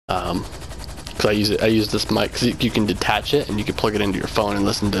Cause I use this mic because you can detach it and you can plug it into your phone and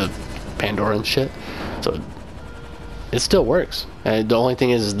listen to Pandora and shit. So it still works. And the only thing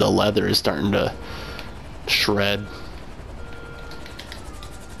is the leather is starting to shred.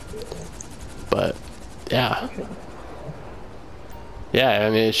 But yeah. Yeah, I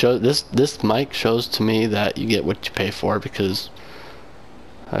mean, it shows this mic shows to me that you get what you pay for, because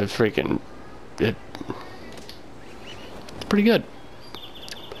I freaking it's pretty good.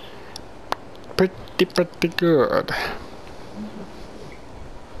 Pretty good.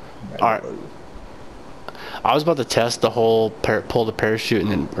 Alright. I was about to test the whole pull the parachute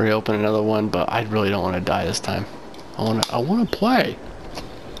and then reopen another one, but I really don't want to die this time. I wanna play.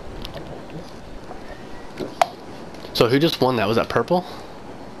 So who just won that? Was that purple?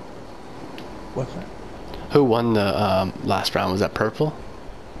 What's that? Who won the last round? Was that purple?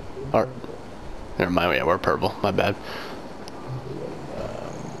 Or never mind, yeah, we're purple. My bad.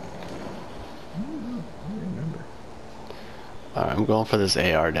 Alright, I'm going for this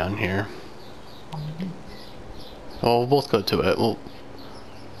AR down here. Oh, we'll both go to it. Well,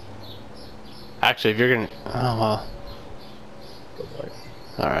 actually, if you're gonna, oh well.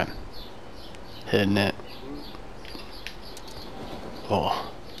 All right, hitting it.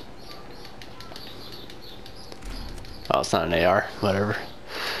 Oh, it's not an AR. Whatever.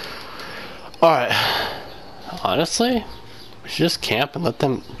 All right. Honestly, we should just camp and let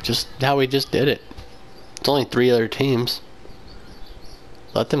them just how we just did it. It's only 3 other teams.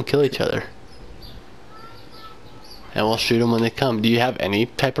 Let them kill each other. And we'll shoot them when they come. Do you have any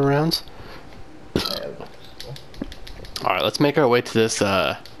type of rounds? Alright, let's make our way to this,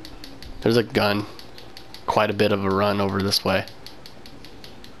 there's a gun. Quite a bit of a run over this way.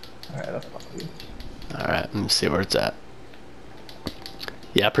 Alright, let me see where it's at.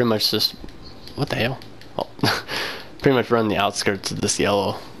 Yeah, pretty much just... What the hell? Oh. Pretty much run the outskirts of this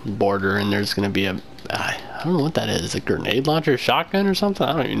yellow border, and there's gonna be a... I don't know what that is. A grenade launcher, shotgun or something?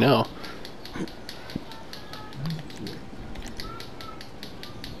 I don't even know.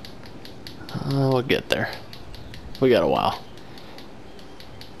 We'll get there. We got a while.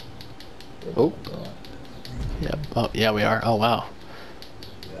 Oh. Yep. Oh, yeah, we are. Oh, wow.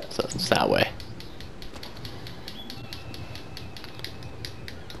 So it's that way.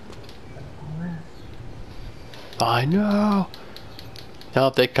 I know. Now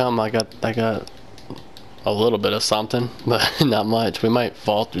if they come, I got a little bit of something, but not much. We might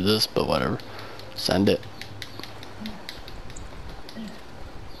fall through this, but whatever. Send it.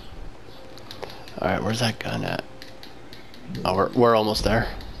 Alright, where's that gun at? Oh, we're almost there.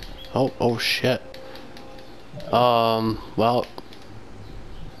 Oh shit. Well,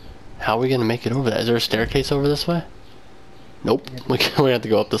 how are we gonna make it over that? Is there a staircase over this way? Nope. We have to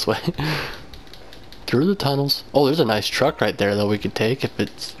go up this way. Through the tunnels. Oh, there's a nice truck right there that we could take if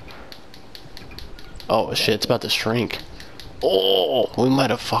it's... Oh shit, it's about to shrink. Oh, we might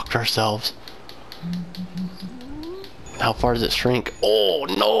have fucked ourselves. How far does it shrink? Oh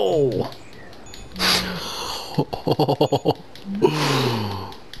no!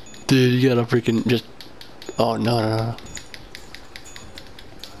 Dude, you gotta freaking just... Oh no.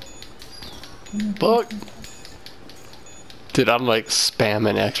 Fuck! Dude, I'm like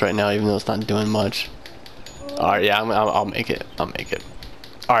spamming X right now, even though it's not doing much. Alright, yeah, I'll make it. I'll make it.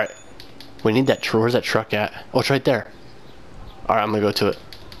 Alright. We need that truck. Where's that truck at? Oh, it's right there. Alright, I'm gonna go to it.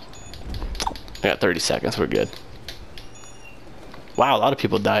 I got 30 seconds. We're good. Wow, a lot of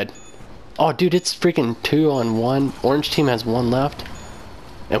people died. Oh, dude, it's freaking 2-on-1. Orange team has 1 left.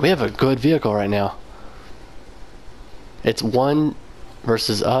 And we have a good vehicle right now. It's 1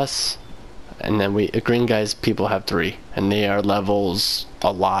 versus us. And then green guys, people have 3. And they are levels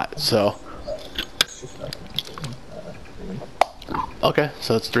a lot, so. Okay,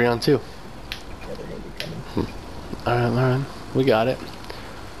 so it's 3-on-2. Alright. We got it.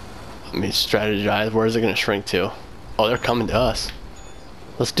 Let me strategize. Where is it going to shrink to? Oh, they're coming to us.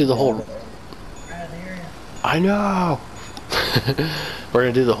 Let's do the whole... I know! We're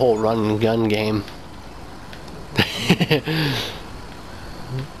going to do the whole run and gun game.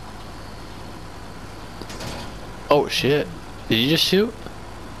 Oh shit. Did you just shoot?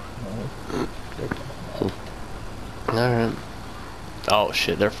 Alright. Oh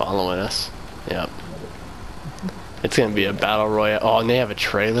shit, they're following us. Yep. It's gonna be a battle royale. Oh, and they have a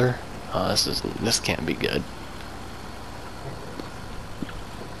trailer. Oh, this can't be good.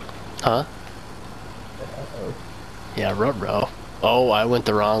 Huh? Yeah, ruh-roh. Oh, I went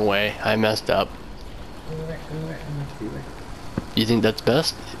the wrong way. I messed up. You think that's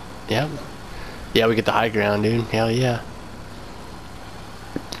best? Yeah. Yeah, we get the high ground, dude. Hell yeah.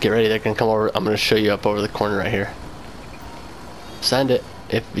 Get ready, they're gonna come over. I'm gonna show you up over the corner right here. Send it.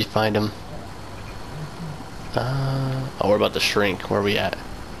 if you find them. Oh, we're about to shrink. Where are we at?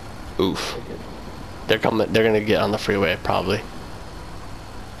 Oof. They're coming. They're gonna get on the freeway probably.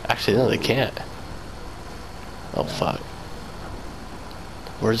 Actually, no, they can't. Oh fuck.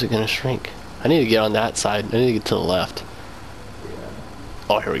 Where's it gonna shrink? I need to get on that side. I need to get to the left.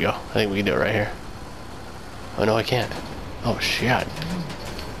 Oh, here we go. I think we can do it right here. Oh no, I can't. Oh shit.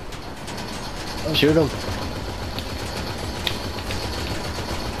 Shoot him.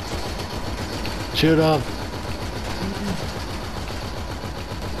 Shoot him.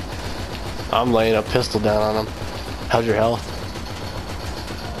 I'm laying a pistol down on him. How's your health?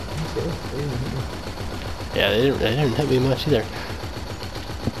 Yeah, they didn't hit me much either.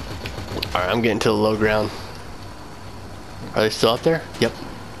 Alright, I'm getting to the low ground. Are they still up there? Yep.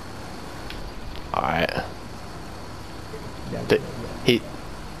 Alright.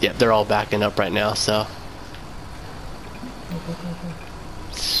 Yeah, they're all backing up right now, so.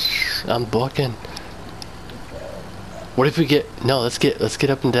 I'm booking. What if we get, no, let's get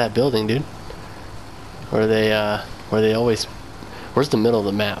up into that building, dude. Where they always, where's the middle of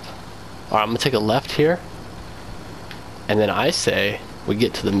the map? Alright, I'm gonna take a left here. And then I say we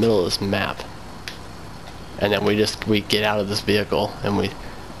get to the middle of this map. And then we get out of this vehicle and we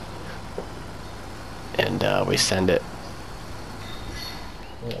send it.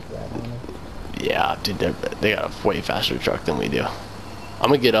 Yeah, dude, they got a way faster truck than we do. I'm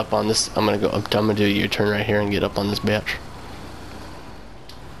gonna get up on this. I'm gonna do a U-turn right here and get up on this bitch.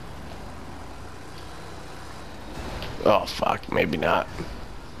 Oh fuck, maybe not.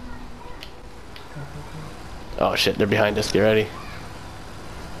 Oh shit, they're behind us. Get ready.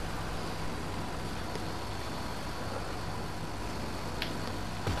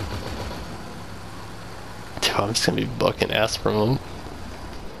 Dude, I'm just gonna be bucking ass from them.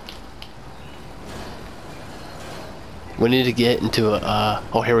 We need to get into a,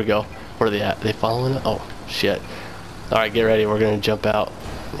 oh, here we go. Where are they at? Are they following it? Oh, shit. Alright, get ready. We're gonna jump out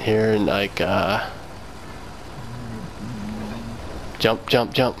here and like, jump,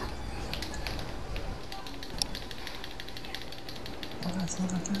 jump, jump.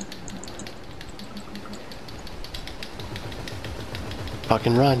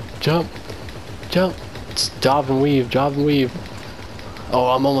 Fucking run. Jump. Jump. Job and weave. Job and weave. Oh,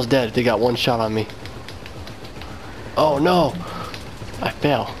 I'm almost dead. They got one shot on me. Oh no! I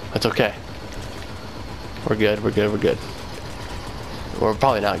fail. That's okay. We're good, we're good, we're good. We're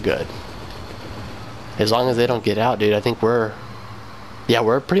probably not good. As long as they don't get out, dude, I think we're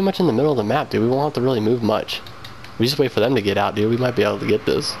pretty much in the middle of the map, dude. We won't have to really move much. We just wait for them to get out, dude. We might be able to get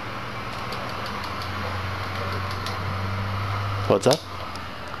this. What's up?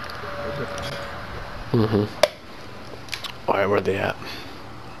 Alright, where are they at?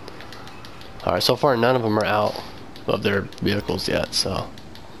 Alright, so far none of them are out of their vehicles yet, so.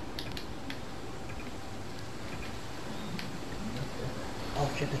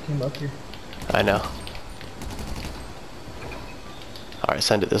 Oh shit, they came up here. I know. Alright,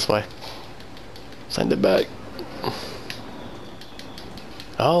 send it this way. Send it back.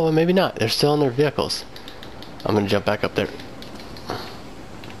 Oh, well, maybe not. They're still in their vehicles. I'm gonna jump back up there.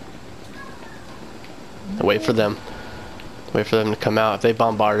 Wait for them. Wait for them to come out. If they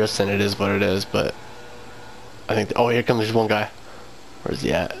bombard us, then it is what it is, but I think, oh, here comes one guy. Where's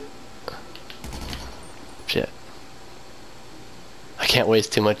he at? Shit. I can't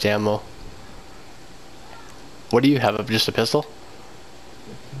waste too much ammo. What do you have? Just a pistol?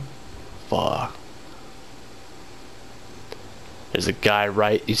 Fuck. There's a guy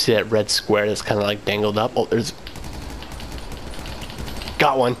right. You see that red square that's kind of like dangled up? Oh, there's.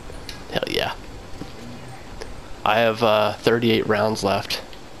 Got one. Hell yeah. I have 38 rounds left.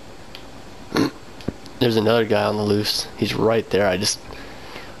 There's another guy on the loose. He's right there. I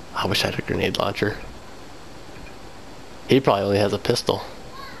wish I had a grenade launcher. He probably only has a pistol.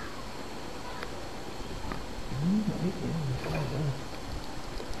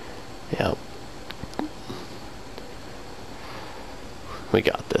 Yep. We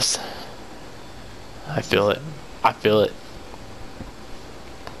got this. I feel it. I feel it.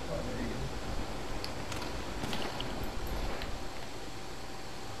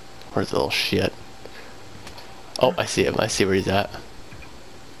 Where's the little shit? Oh, I see him. I see where he's at.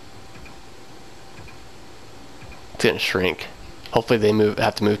 It's gonna shrink. Hopefully they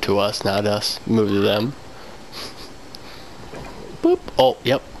have to move to us, not us. Move to them. Boop. Oh,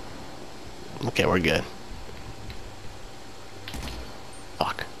 yep. Okay, we're good.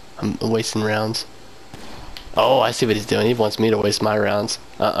 Fuck. I'm wasting rounds. Oh, I see what he's doing. He wants me to waste my rounds.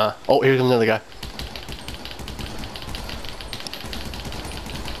 Oh, here comes another guy.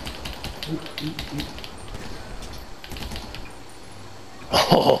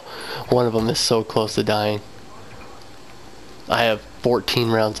 Oh, one of them is so close to dying. I have 14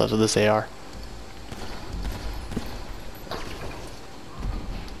 rounds left of this AR.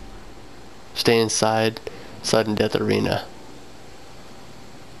 Stay inside. Sudden death arena.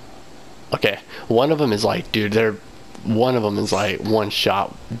 Okay, one of them is like, dude, one of them is like one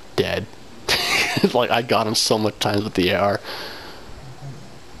shot dead. Like, I got him so much times with the AR.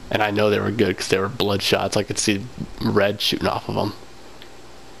 And I know they were good because they were blood shots. I could see red shooting off of them.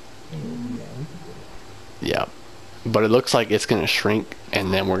 Yeah. But it looks like it's going to shrink,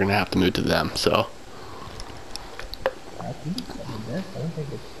 and then we're going to have to move to them, so. I think it's sudden death. I don't think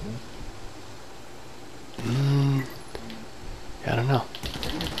it's... I don't know.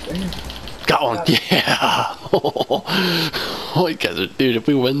 Got one. Yeah. Oh, you guys are, dude, if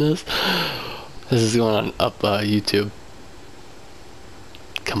we win this is going on up YouTube.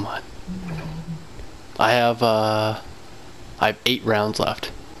 Come on. I have 8 rounds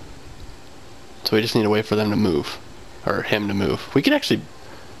left. So we just need to wait for them to move. Or him to move. We could actually...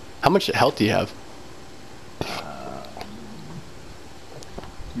 How much health do you have?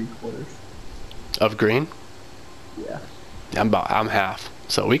 3/4. Of green? Yeah. I'm half.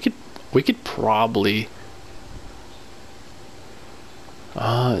 So we could probably...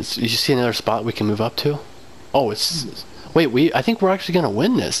 you see another spot we can move up to? Oh, it's... Wait, I think we're actually gonna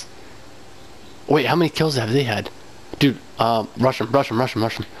win this. Wait, how many kills have they had? Dude, rush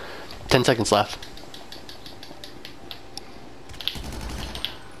him. 10 seconds left.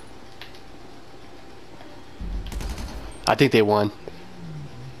 I think they won.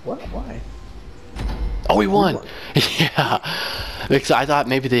 What? Why? Oh, we won! Yeah. Because I thought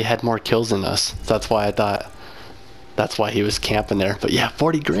maybe they had more kills than us. That's why I thought... That's why he was camping there. But yeah,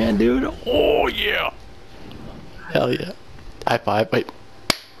 40 grand, dude. Oh, yeah. Hell yeah. High five. Wait.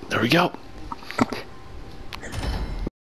 There we go.